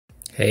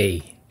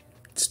Hey,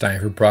 it's time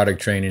for product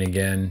training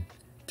again.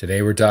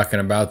 Today we're talking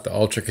about the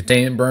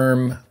Ultra-Containment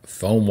Berm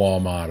foam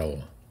wall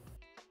model.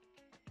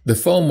 The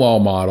foam wall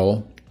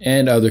model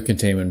and other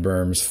containment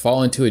berms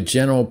fall into a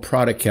general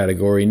product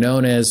category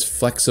known as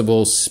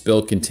flexible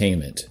spill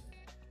containment.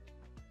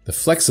 The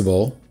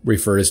flexible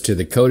refers to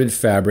the coated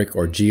fabric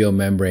or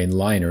geomembrane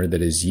liner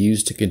that is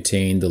used to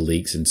contain the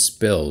leaks and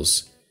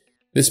spills.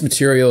 This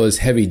material is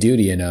heavy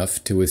duty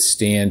enough to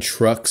withstand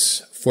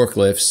trucks,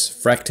 forklifts,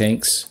 frac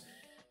tanks,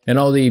 and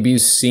all the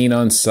abuse seen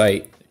on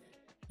site,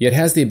 yet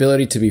has the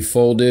ability to be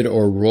folded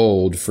or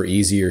rolled for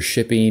easier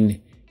shipping,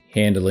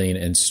 handling,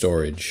 and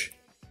storage.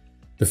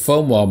 The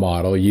foam wall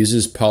model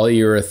uses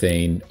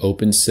polyurethane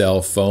open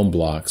cell foam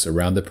blocks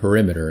around the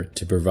perimeter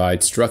to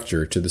provide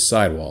structure to the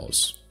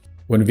sidewalls.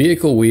 When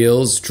vehicle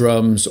wheels,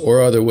 drums,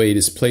 or other weight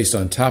is placed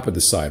on top of the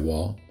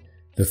sidewall,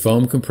 the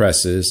foam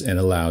compresses and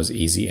allows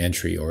easy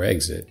entry or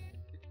exit.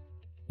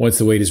 Once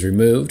the weight is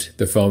removed,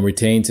 the foam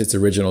retains its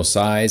original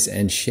size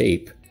and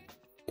shape,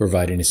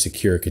 providing a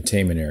secure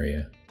containment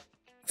area.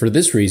 For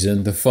this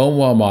reason, the foam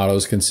wall model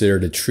is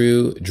considered a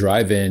true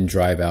drive-in,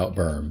 drive-out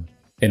berm.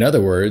 In other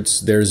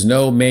words, there's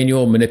no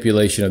manual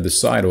manipulation of the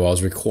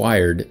sidewalls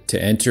required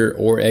to enter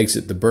or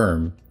exit the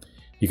berm.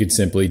 You can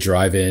simply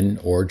drive in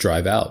or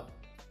drive out.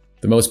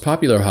 The most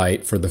popular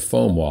height for the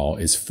foam wall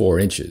is 4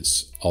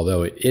 inches,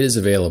 although it is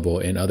available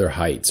in other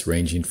heights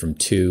ranging from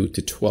 2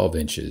 to 12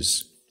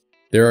 inches.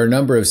 There are a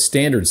number of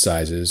standard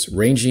sizes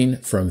ranging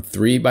from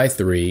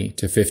 3x3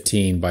 to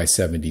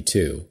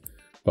 15x72,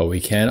 but we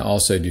can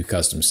also do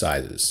custom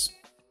sizes.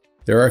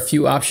 There are a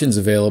few options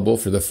available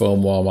for the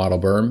foam wall model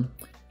berm,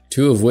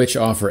 2 of which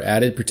offer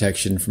added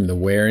protection from the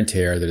wear and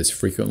tear that is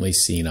frequently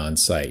seen on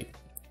site.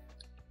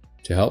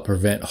 To help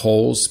prevent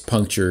holes,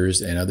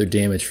 punctures, and other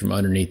damage from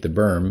underneath the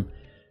berm,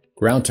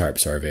 ground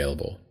tarps are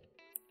available.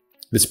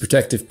 This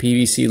protective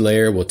PVC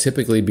layer will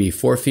typically be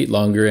 4 feet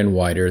longer and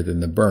wider than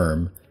the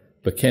berm,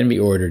 but can be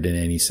ordered in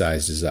any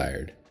size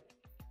desired.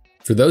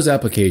 For those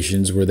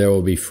applications where there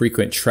will be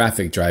frequent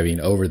traffic driving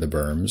over the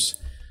berms,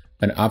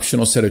 an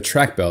optional set of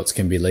track belts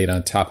can be laid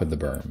on top of the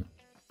berm.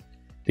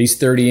 These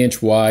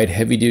 30-inch wide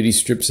heavy-duty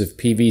strips of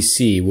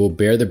PVC will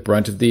bear the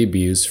brunt of the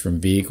abuse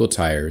from vehicle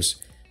tires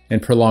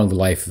and prolong the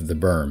life of the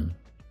berm.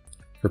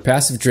 For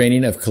passive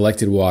draining of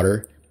collected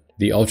water,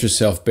 the Ultra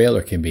Self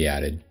Baler can be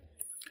added.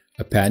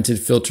 A patented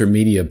filter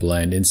media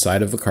blend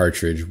inside of a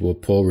cartridge will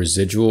pull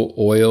residual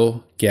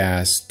oil,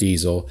 gas,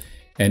 diesel,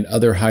 and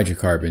other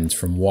hydrocarbons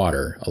from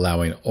water,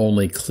 allowing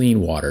only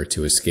clean water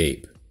to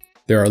escape.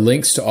 There are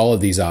links to all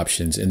of these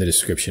options in the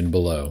description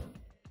below.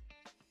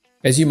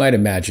 As you might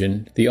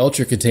imagine, the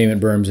Ultra-Containment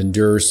berms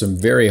endure some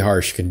very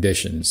harsh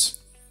conditions,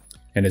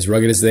 and as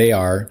rugged as they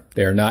are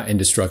not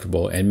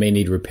indestructible and may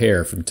need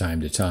repair from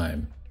time to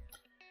time.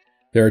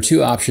 There are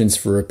 2 options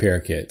for repair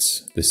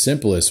kits. The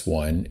simplest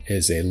one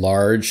is a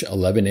large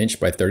 11-inch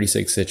by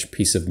 36-inch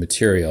piece of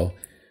material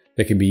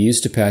that can be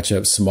used to patch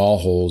up small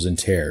holes and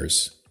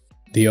tears.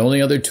 The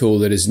only other tool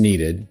that is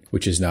needed,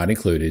 which is not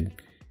included,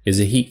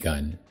 is a heat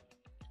gun.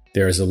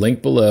 There is a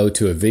link below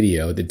to a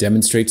video that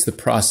demonstrates the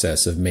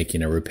process of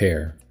making a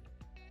repair.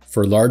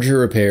 For larger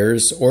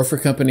repairs, or for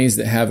companies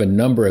that have a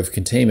number of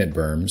containment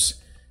berms,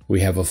 we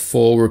have a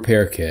full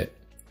repair kit.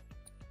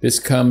 This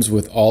comes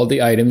with all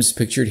the items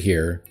pictured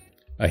here: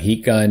 a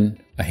heat gun,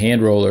 a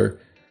hand roller,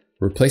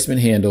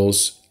 replacement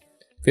handles,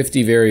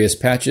 50 various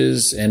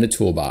patches, and a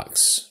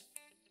toolbox.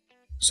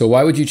 So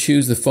why would you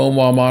choose the foam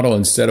wall model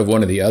instead of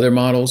one of the other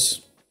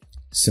models?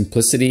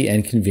 Simplicity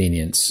and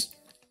convenience.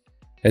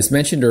 As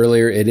mentioned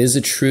earlier, it is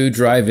a true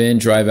drive-in,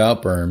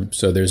 drive-out berm,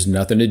 so there's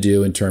nothing to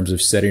do in terms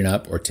of setting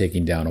up or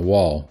taking down a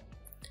wall.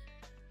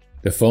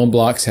 The foam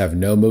blocks have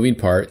no moving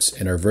parts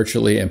and are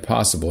virtually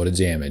impossible to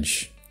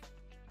damage.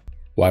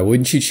 Why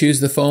wouldn't you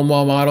choose the foam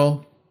wall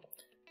model?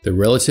 The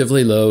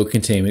relatively low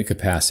containment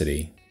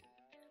capacity.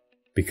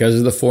 Because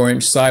of the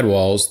 4-inch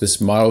sidewalls,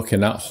 this model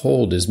cannot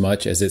hold as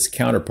much as its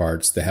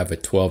counterparts that have a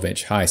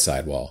 12-inch high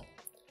sidewall.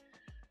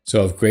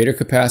 So if greater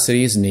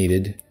capacity is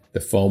needed,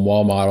 the foam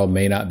wall model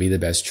may not be the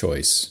best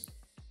choice.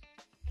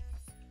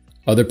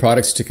 Other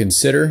products to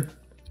consider: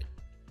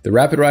 the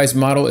Rapid Rise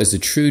model is a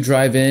true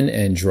drive-in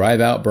and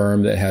drive-out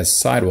berm that has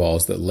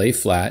sidewalls that lay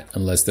flat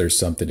unless there's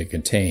something to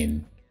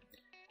contain.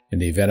 In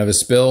the event of a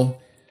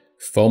spill,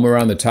 foam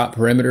around the top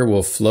perimeter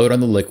will float on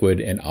the liquid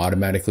and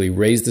automatically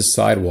raise the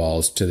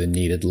sidewalls to the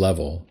needed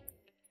level.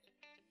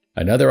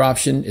 Another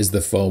option is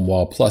the Foam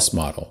Wall Plus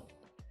model.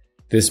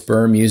 This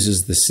berm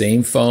uses the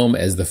same foam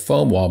as the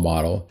foam wall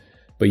model,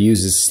 but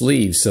uses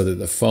sleeves so that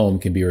the foam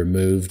can be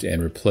removed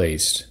and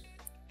replaced.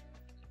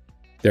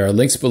 There are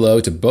links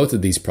below to both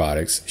of these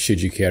products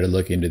should you care to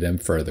look into them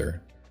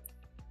further.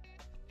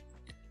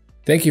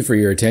 Thank you for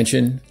your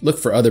attention. Look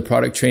for other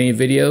product training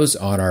videos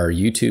on our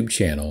YouTube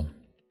channel.